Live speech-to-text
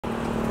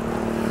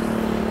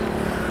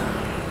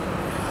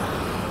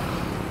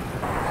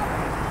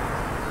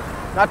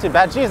Not too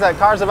bad. Geez, that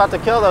car's about to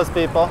kill those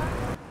people.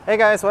 Hey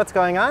guys, what's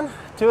going on?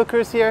 Tua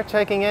Cruz here,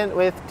 checking in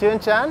with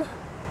Tuan-chan.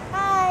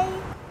 Hi.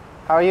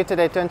 How are you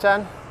today,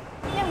 Tuan-chan?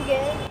 I'm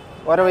good.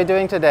 What are we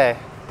doing today?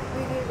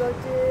 We will go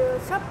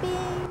to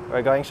shopping.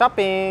 We're going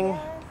shopping Yes.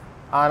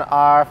 on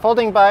our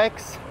folding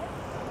bikes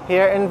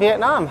here in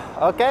Vietnam.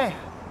 Okay,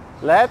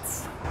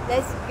 let's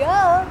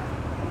go.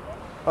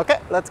 Okay,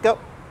 let's go.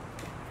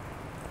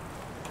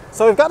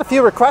 So we've got a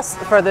few requests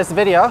for this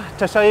video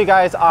to show you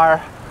guys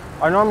our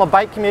normal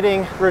bike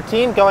commuting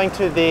routine going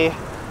to the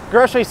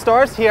grocery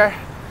stores here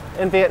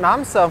in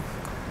Vietnam. So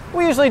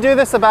we usually do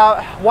this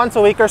about once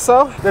a week or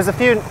so. There's a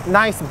few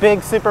nice big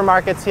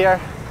supermarkets here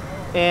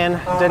in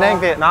Da Nang,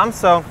 Vietnam.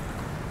 So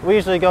we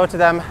usually go to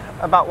them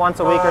about once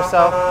a week or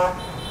so.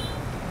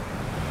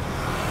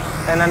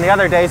 And then the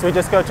other days we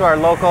just go to our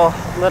local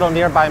little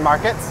nearby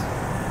markets.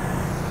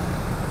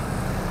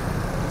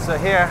 So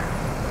here,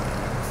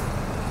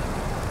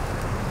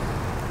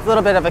 a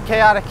little bit of a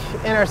chaotic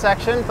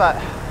intersection, but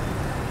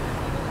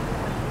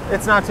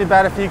it's not too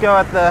bad if you go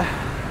at the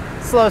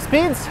slow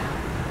speeds.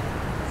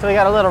 So we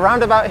got a little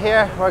roundabout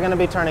here. We're going to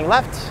be turning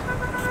left.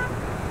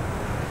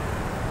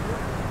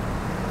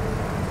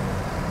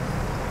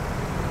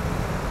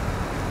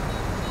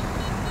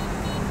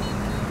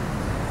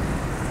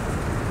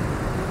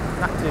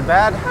 Not too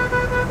bad.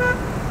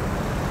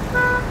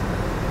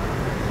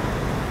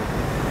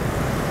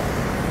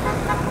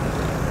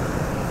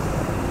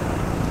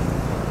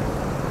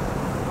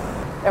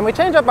 And we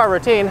change up our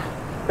routine.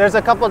 There's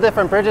a couple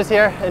different bridges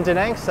here in Da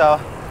Nang, so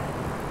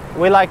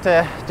we like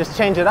to just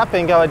change it up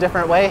and go a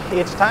different way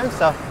each time.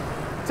 So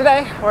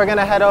today we're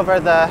gonna head over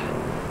the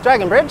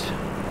Dragon Bridge.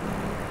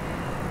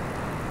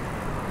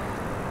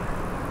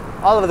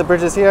 All of the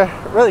bridges here,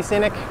 really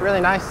scenic,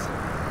 really nice.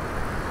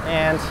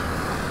 And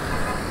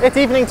it's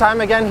evening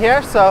time again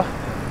here, so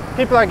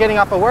people are getting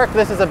off of work.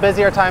 This is a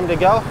busier time to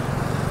go.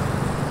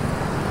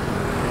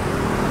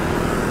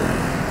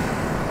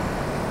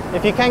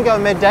 If you can go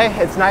midday,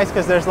 it's nice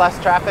because there's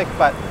less traffic,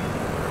 but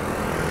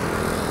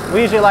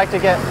we usually like to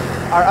get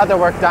our other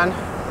work done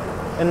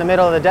in the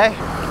middle of the day.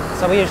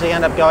 So we usually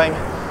end up going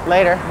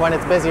later when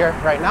it's busier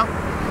right now.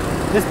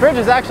 This bridge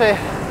is actually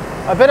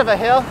a bit of a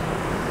hill.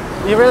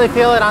 You really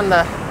feel it on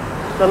the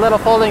little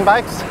folding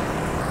bikes.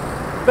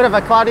 Bit of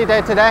a cloudy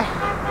day today.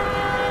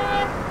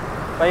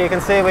 But you can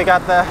see we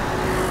got the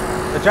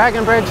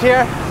Dragon Bridge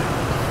here.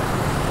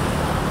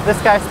 This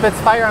guy spits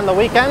fire on the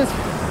weekends.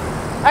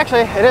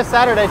 Actually, it is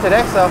Saturday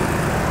today, so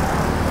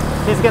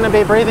he's going to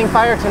be breathing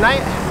fire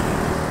tonight,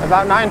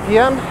 about 9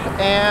 p.m.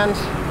 And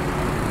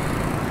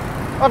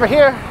over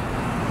here,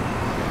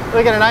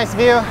 we get a nice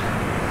view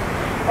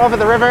over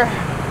the river.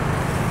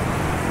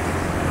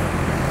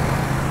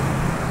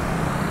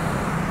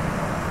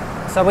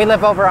 So we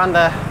live over on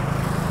the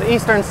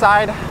eastern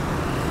side,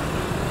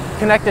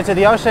 connected to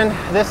the ocean.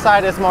 This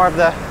side is more of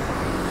the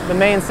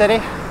main city.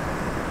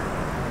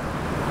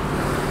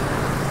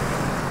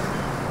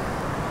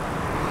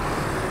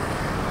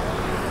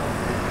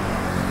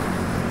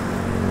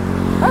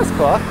 That's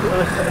cool.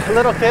 A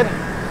little kid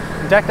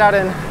decked out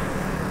in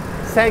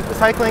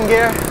cycling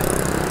gear.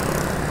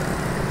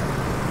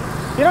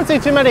 You don't see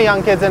too many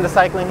young kids into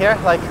cycling here.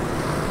 Like,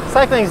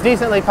 cycling is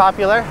decently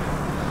popular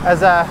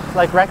as a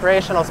like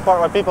recreational sport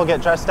where people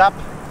get dressed up,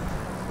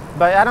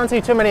 but I don't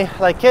see too many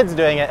like kids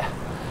doing it.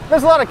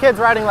 There's a lot of kids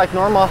riding like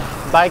normal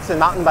bikes and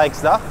mountain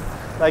bikes though,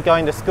 like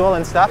going to school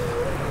and stuff.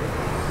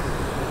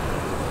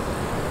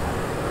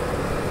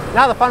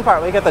 Now the fun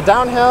part, we get the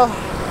downhill.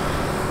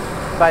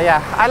 But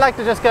yeah, I like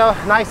to just go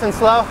nice and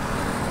slow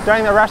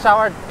during the rush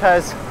hour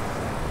because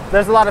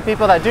there's a lot of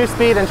people that do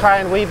speed and try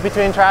and weave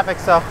between traffic,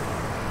 so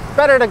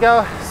better to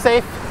go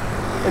safe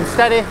and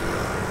steady.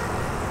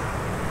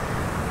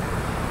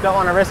 Don't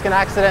want to risk an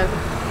accident.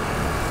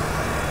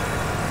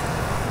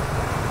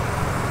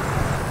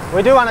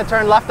 We do want to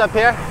turn left up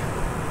here.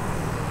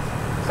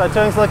 So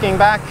Tung's looking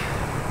back.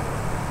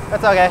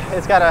 That's okay,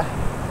 it's got a,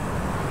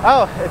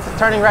 oh, it's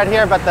turning red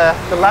here, but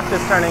the left is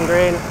turning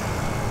green.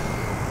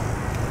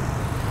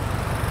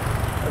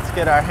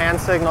 Get our hand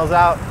signals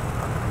out.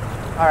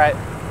 All right,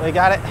 we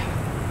got it.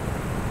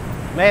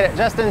 Made it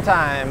just in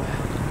time.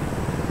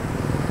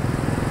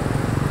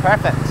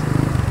 Perfect.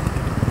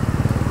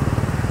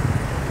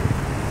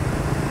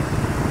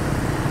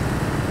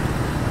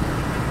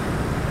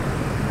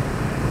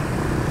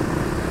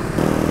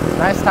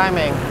 Nice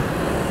timing.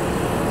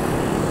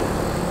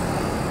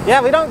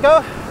 Yeah, we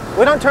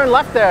don't turn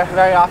left there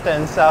very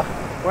often, so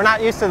we're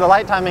not used to the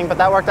light timing, but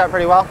that worked out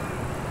pretty well.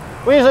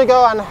 We usually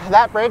go on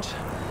that bridge,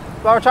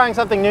 but we're trying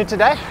something new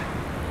today.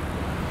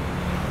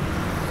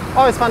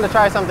 Always fun to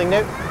try something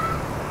new.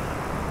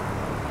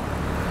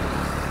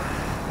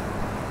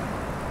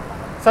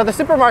 So the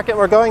supermarket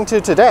we're going to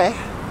today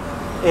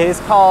is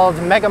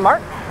called Mega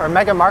Mart or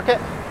Mega Market,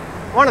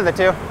 one of the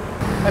two.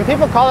 And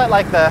people call it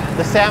like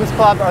the Sam's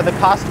Club or the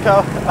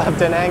Costco of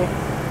Da Nang.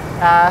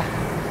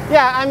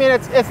 Yeah, I mean,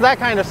 it's that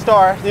kind of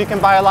store. You can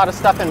buy a lot of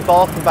stuff in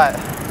bulk, but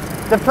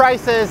the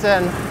prices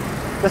and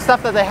the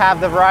stuff that they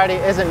have, the variety,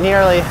 isn't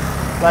nearly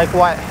like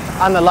what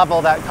on the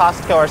level that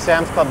Costco or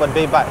Sam's Club would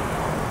be, but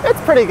it's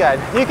pretty good.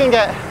 You can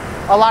get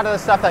a lot of the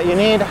stuff that you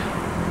need,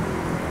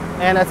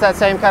 and it's that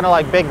same kind of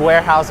like big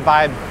warehouse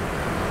vibe.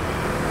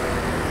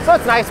 So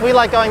it's nice. We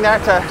like going there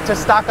to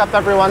stock up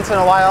every once in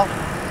a while.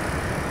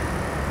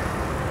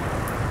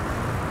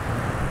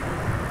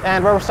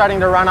 And we're starting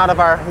to run out of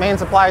our main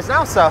supplies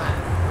now, so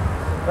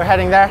we're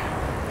heading there.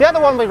 The other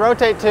one we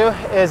rotate to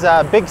is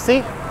Big C,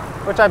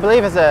 which I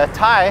believe is a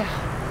Thai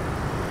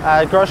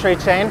grocery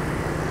chain.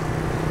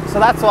 So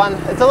that's one.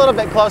 It's a little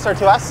bit closer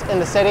to us in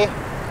the city,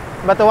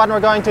 but the one we're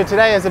going to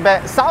today is a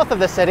bit south of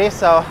the city,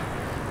 so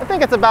I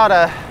think it's about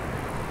a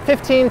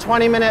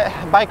 15-20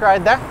 minute bike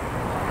ride there.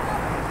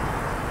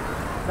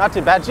 Not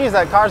too bad. Geez,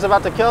 that car's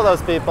about to kill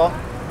those people.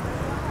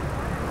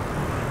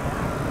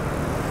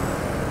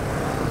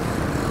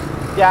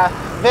 Yeah,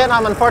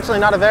 Vietnam, unfortunately,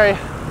 not a very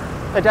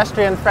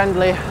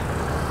pedestrian-friendly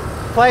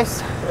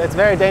place. It's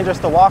very dangerous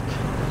to walk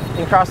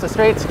and cross the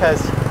streets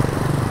because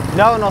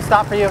no one will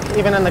stop for you,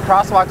 even in the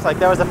crosswalks. Like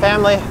there was a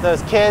family,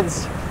 those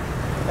kids,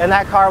 and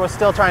that car was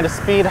still trying to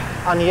speed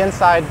on the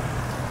inside.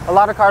 A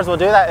lot of cars will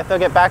do that if they'll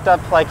get backed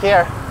up like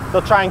here.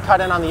 They'll try and cut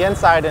in on the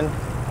inside and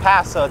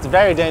pass, so it's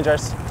very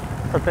dangerous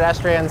for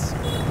pedestrians.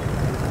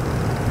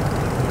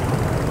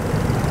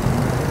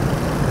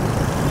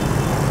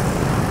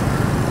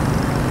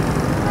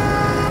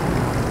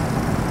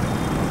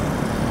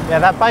 Yeah,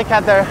 that bike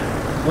had their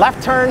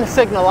left turn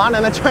signal on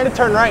and they're trying to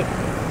turn right.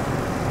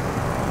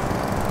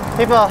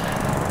 People,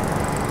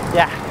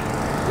 yeah,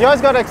 you always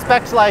got to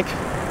expect like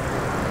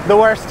the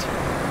worst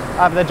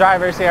of the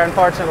drivers here,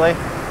 unfortunately.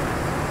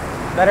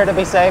 Better to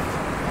be safe.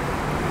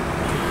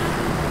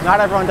 Not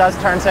everyone does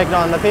turn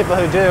signal, and the people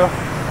who do,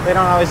 they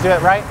don't always do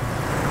it right.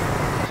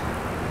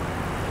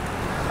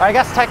 I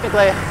guess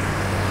technically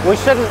we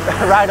shouldn't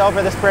ride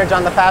over this bridge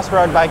on the fast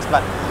road bikes,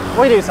 but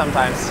we do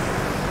sometimes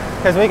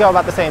because we go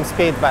about the same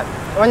speed. But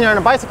when you're on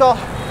a bicycle,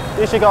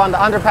 you should go on the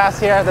underpass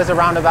here. There's a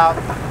roundabout,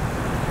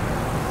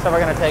 so we're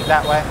going to take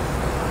that way.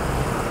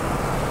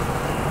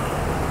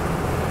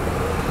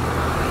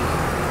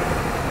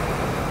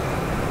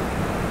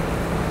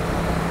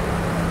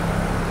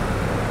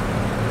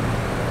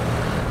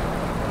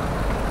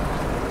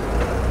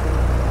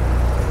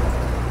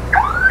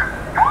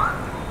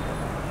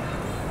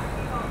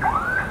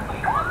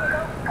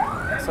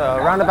 So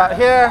roundabout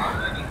here,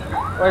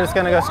 we're just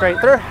going to go straight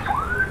through.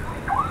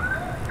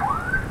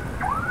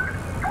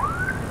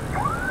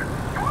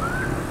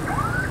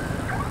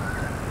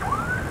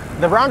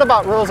 The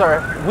roundabout rules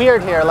are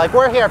weird here. Like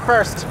we're here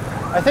first.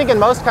 I think in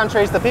most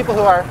countries, the people who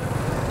are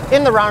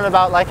in the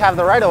roundabout like have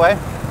the right of way,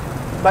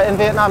 but in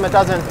Vietnam it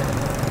doesn't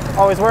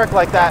always work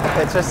like that.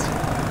 It's just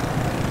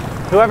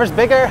whoever's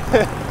bigger,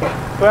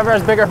 whoever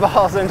has bigger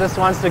balls and just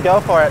wants to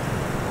go for it.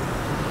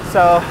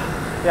 So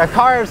yeah,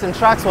 cars and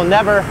trucks will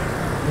never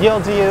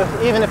yield to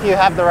you, even if you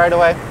have the right of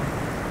way.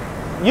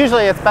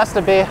 Usually it's best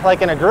to be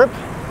like in a group.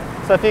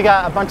 So if you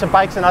got a bunch of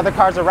bikes and other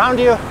cars around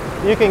you,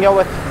 you can go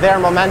with their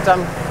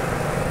momentum.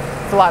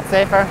 It's a lot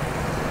safer.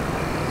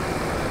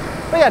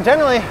 But yeah,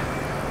 generally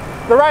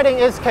the riding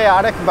is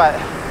chaotic, but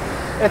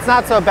it's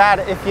not so bad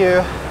if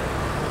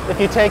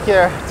you take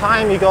your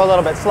time, you go a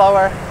little bit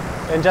slower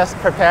and just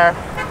prepare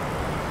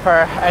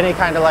for any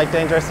kind of like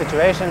dangerous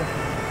situation.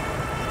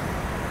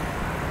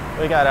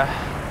 We got a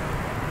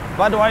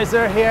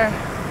Budweiser here.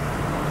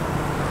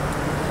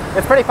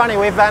 It's pretty funny.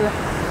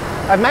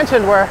 I've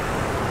mentioned we're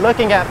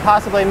looking at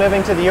possibly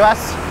moving to the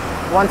US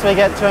once we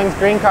get Tuing's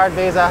green card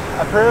visa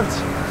approved.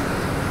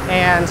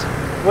 And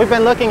we've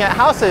been looking at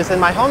houses in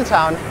my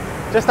hometown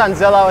just on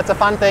Zillow. It's a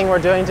fun thing we're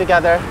doing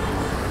together.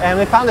 And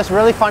we found this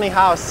really funny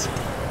house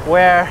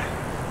where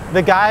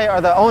the guy or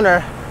the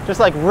owner just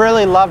like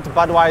really loved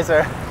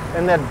Budweiser,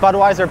 and they had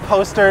Budweiser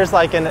posters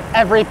like in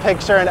every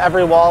picture and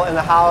every wall in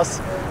the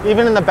house.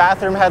 Even in the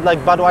bathroom had like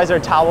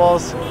Budweiser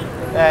towels,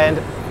 and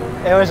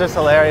it was just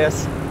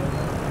hilarious.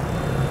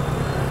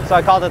 So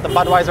I called it the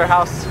Budweiser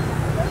house.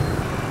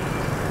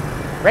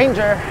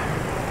 Ranger.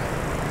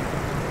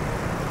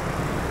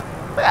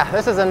 But yeah,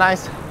 this is a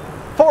nice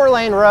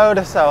 4-lane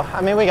road, so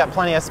I mean we got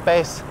plenty of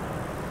space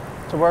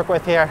to work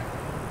with here.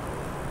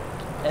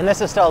 And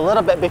this is still a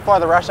little bit before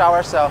the rush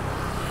hour, so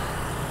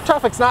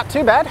traffic's not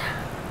too bad.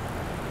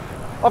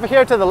 Over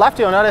here to the left,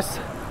 you'll notice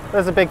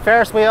there's a big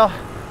Ferris wheel.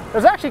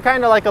 There's actually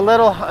kind of like a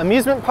little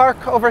amusement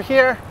park over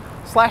here,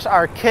 /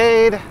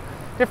 arcade,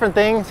 different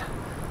things.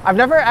 I've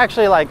never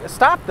actually like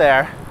stopped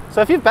there,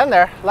 so if you've been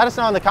there, let us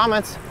know in the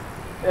comments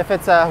if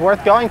it's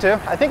worth going to.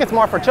 I think it's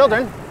more for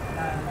children,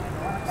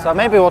 so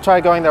maybe we'll try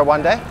going there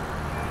one day.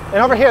 And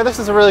over here, this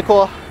is a really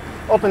cool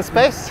open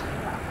space.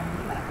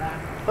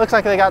 Looks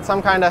like they got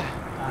some kind of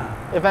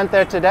event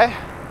there today.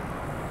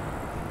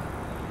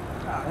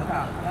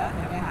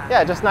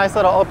 Yeah, just nice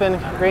little open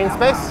green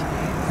space.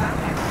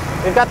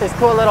 We've got these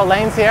cool little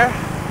lanes here,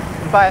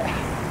 but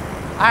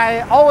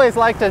I always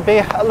like to be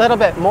a little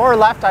bit more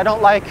left. I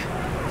don't like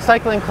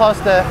cycling close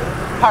to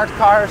parked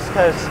cars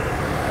because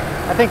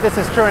I think this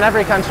is true in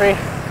every country.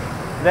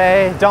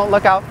 They don't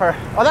look out for,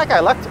 oh, that guy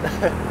looked.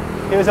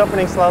 He was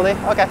opening slowly.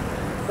 Okay,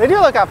 they do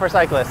look out for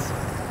cyclists.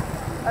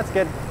 That's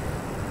good.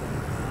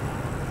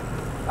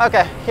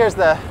 Okay, here's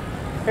the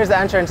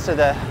entrance to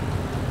the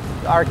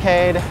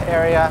arcade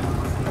area.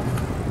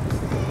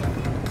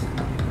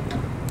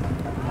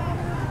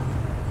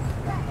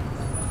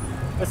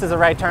 This is a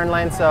right turn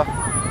lane, so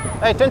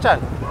hey,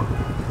 Chinchan.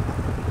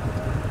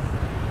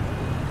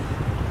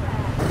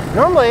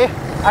 Normally,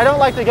 I don't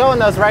like to go in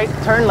those right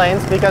turn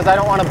lanes because I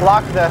don't want to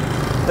block the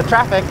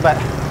traffic, but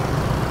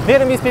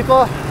Vietnamese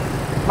people,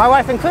 my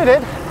wife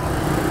included,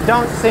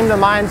 don't seem to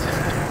mind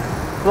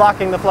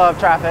blocking the flow of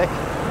traffic.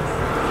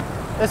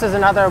 This is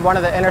another one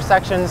of the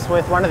intersections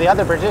with one of the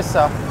other bridges,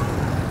 so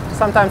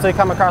sometimes we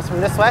come across from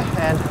this way,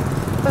 and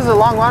this is a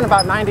long one,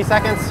 about 90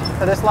 seconds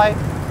for this light.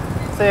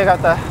 So you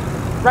got the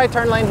right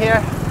turn lane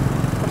here.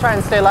 We'll try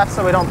and stay left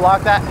so we don't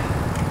block that.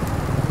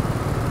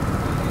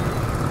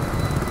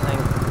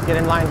 And get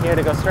in line here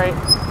to go straight.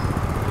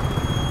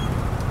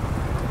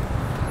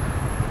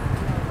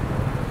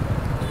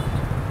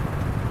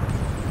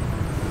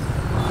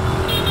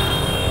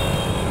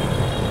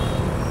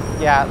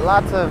 Yeah,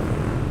 lots of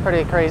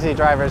pretty crazy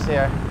drivers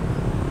here.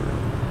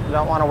 You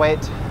don't want to wait.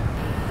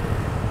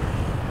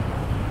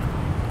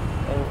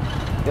 And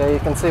yeah, you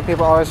can see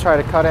people always try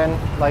to cut in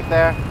like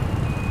there.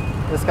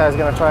 This guy's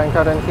gonna try and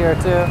cut in here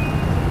too.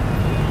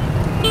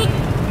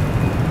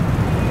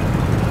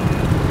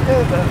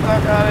 Get the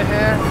fuck out of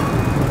here.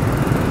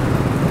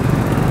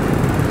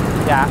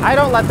 Yeah, I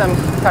don't let them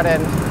cut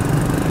in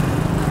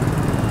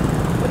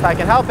if I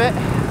can help it.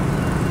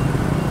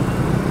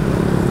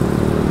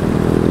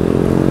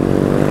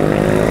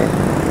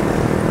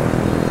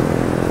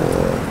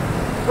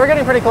 We're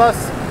getting pretty close,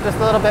 just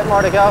a little bit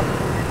more to go.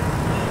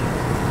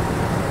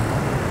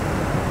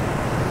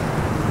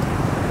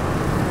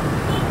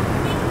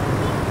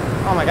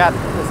 Oh my God,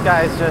 this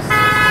guy is just,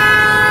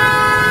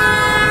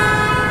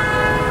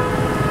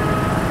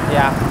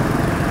 yeah.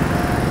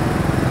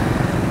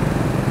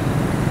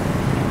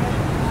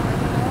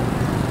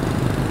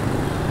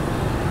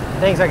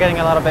 Things are getting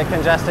a little bit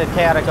congested,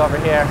 chaotic over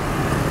here.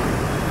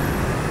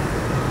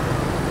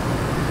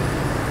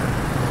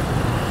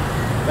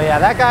 But yeah,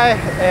 that guy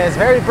is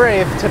very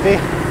brave to be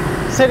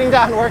sitting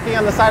down working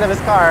on the side of his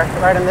car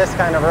right in this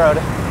kind of road.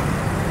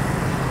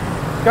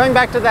 Going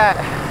back to that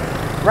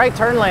right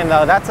turn lane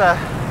though, that's a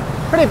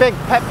pretty big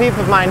pet peeve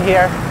of mine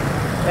here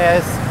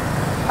is,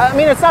 I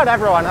mean, it's not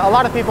everyone. A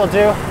lot of people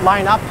do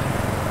line up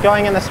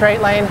going in the straight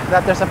lane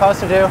that they're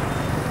supposed to do.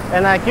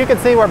 And like you can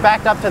see, we're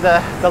backed up to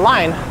the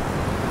line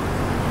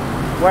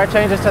where it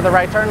changes to the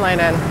right turn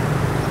lane. And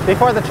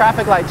before the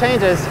traffic light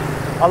changes,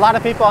 a lot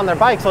of people on their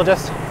bikes will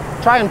just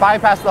try and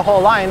bypass the whole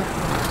line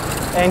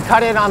and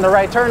cut in on the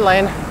right turn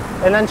lane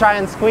and then try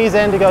and squeeze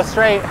in to go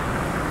straight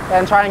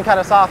and try and cut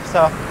us off.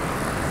 So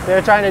they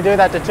were trying to do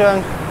that to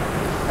Chung,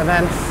 and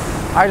then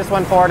I just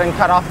went forward and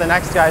cut off the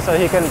next guy so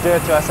he couldn't do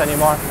it to us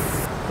anymore.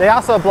 They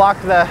also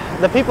blocked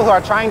the people who are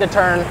trying to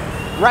turn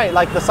right,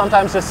 like the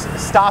sometimes just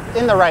stop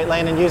in the right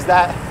lane and use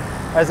that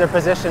as their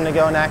position to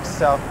go next.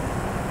 So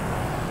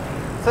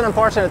it's an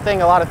unfortunate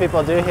thing a lot of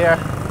people do here.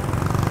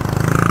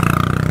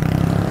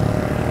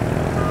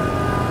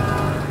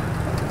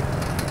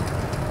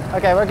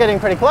 Okay, we're getting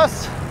pretty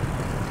close.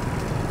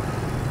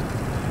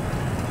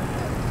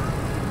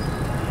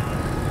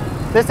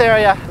 This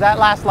area, that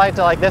last light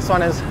to like this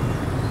one is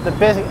the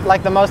busy,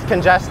 like the most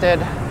congested,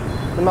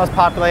 the most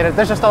populated.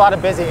 There's just a lot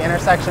of busy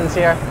intersections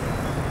here.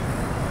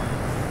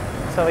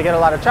 So we get a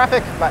lot of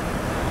traffic, but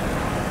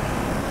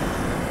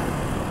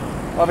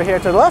over here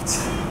to the left,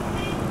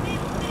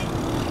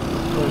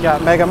 we've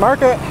got Mega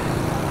Market.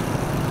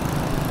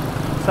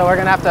 So we're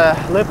gonna have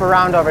to loop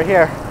around over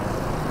here,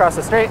 across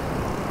the street.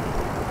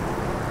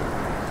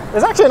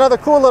 There's actually another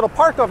cool little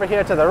park over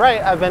here to the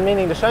right I've been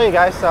meaning to show you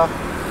guys, so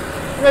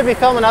maybe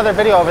film another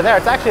video over there.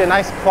 It's actually a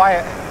nice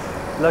quiet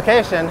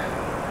location.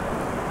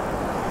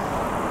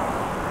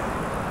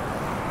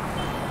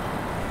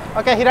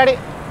 Okay, you ready?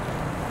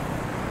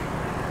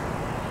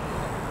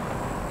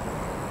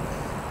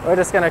 We're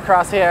just gonna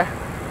cross here.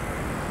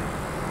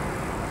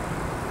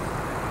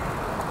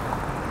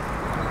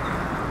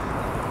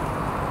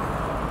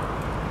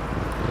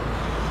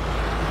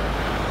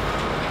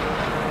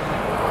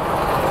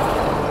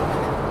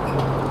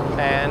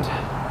 And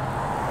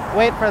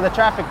wait for the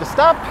traffic to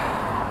stop.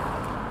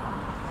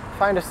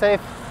 Find a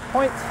safe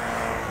point.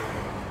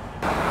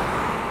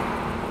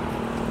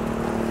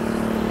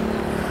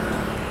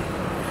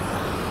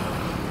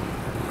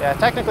 Yeah,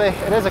 technically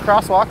it is a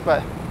crosswalk,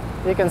 but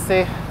you can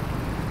see,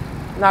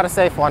 not a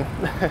safe one.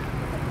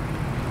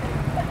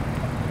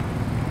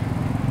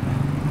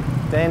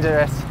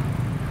 Dangerous,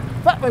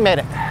 but we made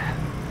it.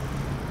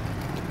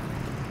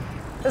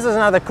 This is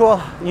another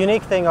cool,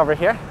 unique thing over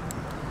here.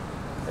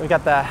 We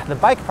got the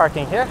bike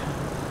parking here.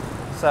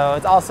 So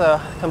it's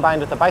also combined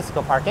with the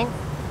bicycle parking.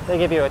 They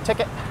give you a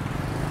ticket.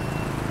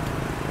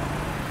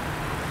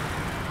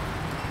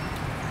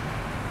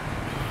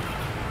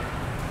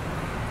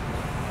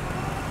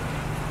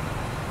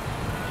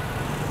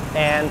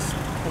 And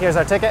here's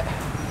our ticket.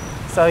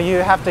 So you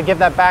have to give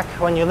that back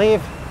when you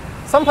leave.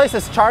 Some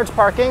places charge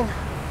parking,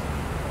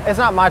 It's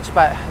not much,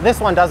 but this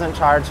one doesn't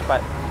charge,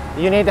 but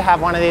you need to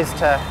have one of these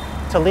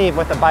to leave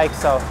with the bike,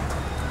 so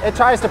it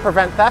tries to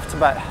prevent theft,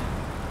 but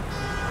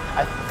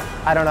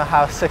I don't know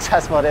how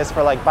successful it is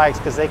for like bikes,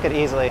 because they could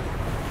easily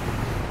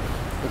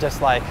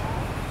just like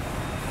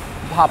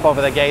hop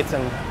over the gates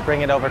and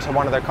bring it over to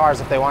one of their cars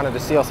if they wanted to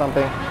steal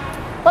something.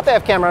 But they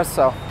have cameras,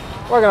 so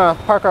we're gonna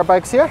park our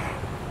bikes here.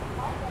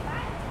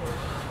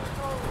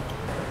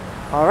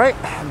 All right,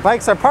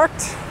 bikes are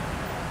parked.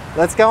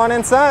 Let's go on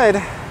inside.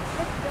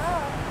 Let's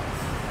go.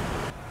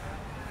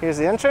 Here's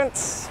the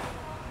entrance.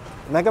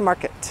 Mega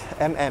Market,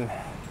 MM.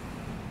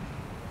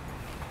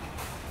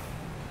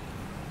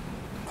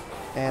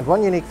 And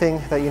one unique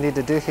thing that you need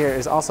to do here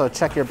is also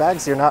check your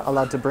bags. You're not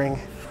allowed to bring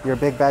your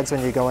big bags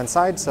when you go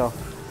inside, so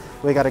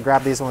we got to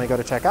grab these when we go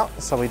to check out,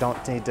 so we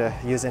don't need to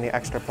use any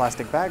extra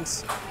plastic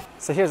bags.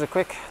 So here's a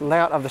quick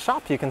layout of the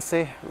shop. You can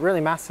see really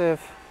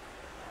massive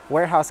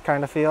warehouse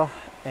kind of feel,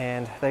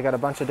 and they got a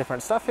bunch of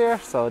different stuff here,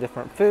 so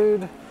different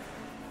food,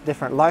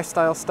 different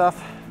lifestyle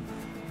stuff,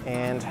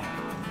 and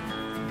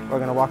we're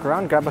gonna walk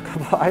around, grab a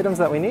couple of items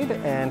that we need,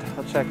 and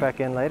I'll check back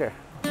in later.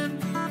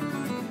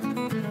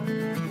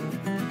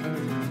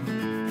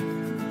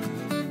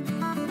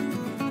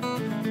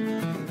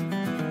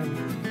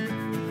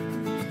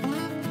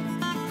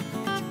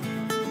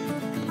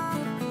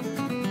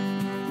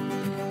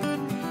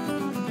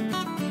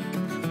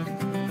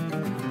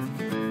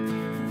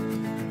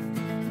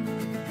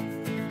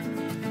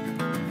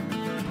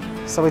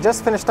 So we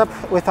just finished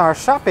up with our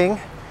shopping,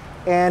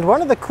 and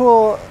one of the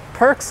cool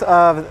perks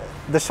of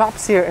the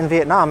shops here in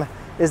Vietnam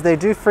is they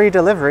do free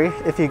delivery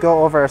if you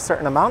go over a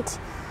certain amount.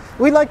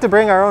 We like to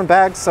bring our own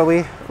bags, so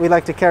we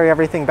like to carry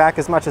everything back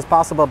as much as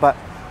possible, but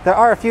there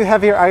are a few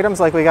heavier items,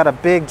 like we got a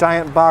big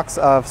giant box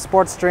of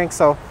sports drinks,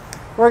 so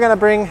we're gonna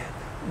bring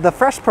the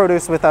fresh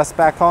produce with us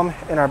back home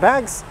in our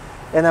bags,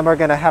 and then we're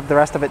gonna have the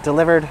rest of it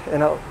delivered,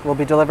 and it will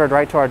be delivered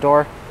right to our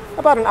door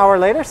about an hour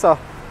later, so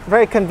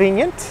very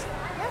convenient.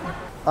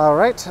 All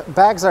right,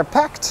 bags are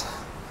packed.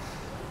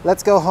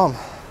 Let's go home.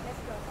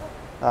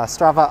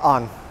 Strava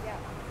on. Yeah.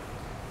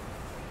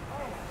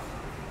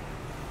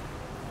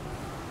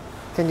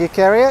 Can you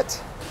carry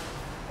it?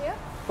 Yeah.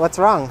 What's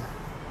wrong?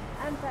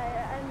 I'm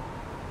tired. I'm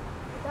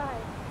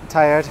tired.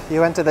 Tired?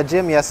 You went to the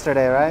gym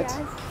yesterday, right?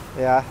 Yes.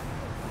 Yeah.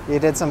 You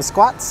did some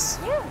squats?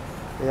 Yeah.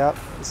 Yep,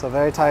 so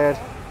very tired.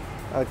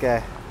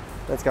 Okay,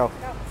 let's go.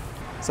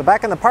 So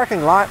back in the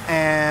parking lot,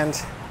 and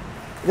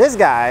this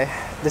guy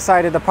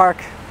decided to park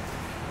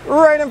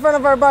right in front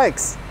of our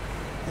bikes.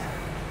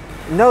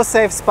 No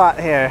safe spot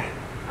here.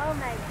 Oh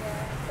my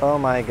god. Oh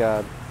my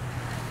god.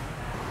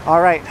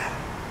 All right,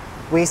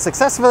 we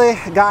successfully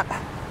got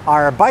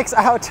our bikes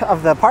out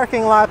of the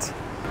parking lot,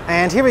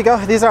 and here we go.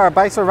 These are our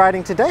bikes we're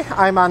riding today.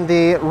 I'm on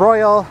the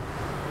Royal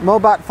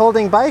Mobot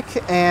folding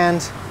bike,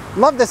 and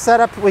love this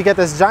setup. We get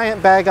this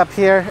giant bag up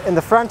here in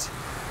the front,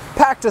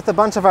 packed with a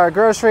bunch of our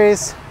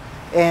groceries,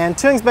 and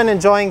Thung's been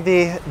enjoying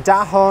the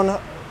Dahon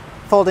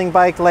folding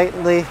bike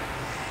lately.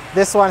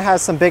 This one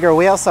has some bigger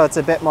wheels, so it's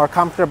a bit more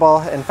comfortable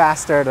and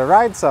faster to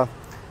ride, so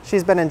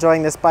she's been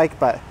enjoying this bike,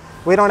 but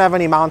we don't have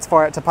any mounts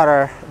for it to put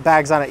our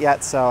bags on it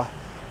yet, so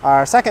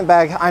our second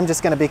bag, I'm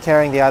just going to be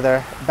carrying the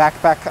other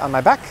backpack on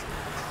my back.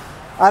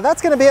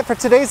 That's going to be it for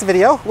today's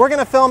video. We're going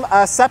to film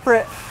a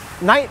separate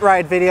night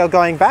ride video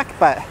going back,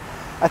 but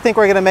I think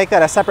we're going to make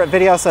that a separate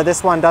video so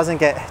this one doesn't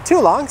get too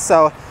long,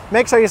 so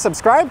make sure you're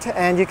subscribed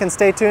and you can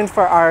stay tuned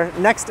for our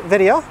next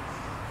video.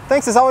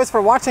 Thanks as always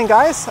for watching,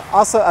 guys.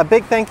 Also, a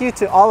big thank you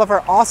to all of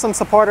our awesome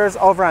supporters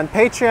over on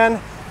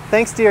Patreon.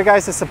 Thanks to your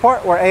guys'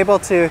 support, we're able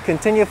to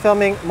continue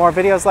filming more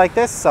videos like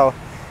this. So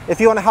if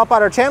you want to help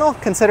out our channel,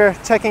 consider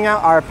checking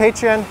out our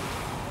Patreon.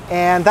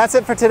 And that's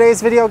it for today's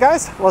video,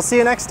 guys. We'll see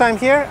you next time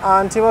here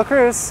on 2O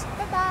Cruise.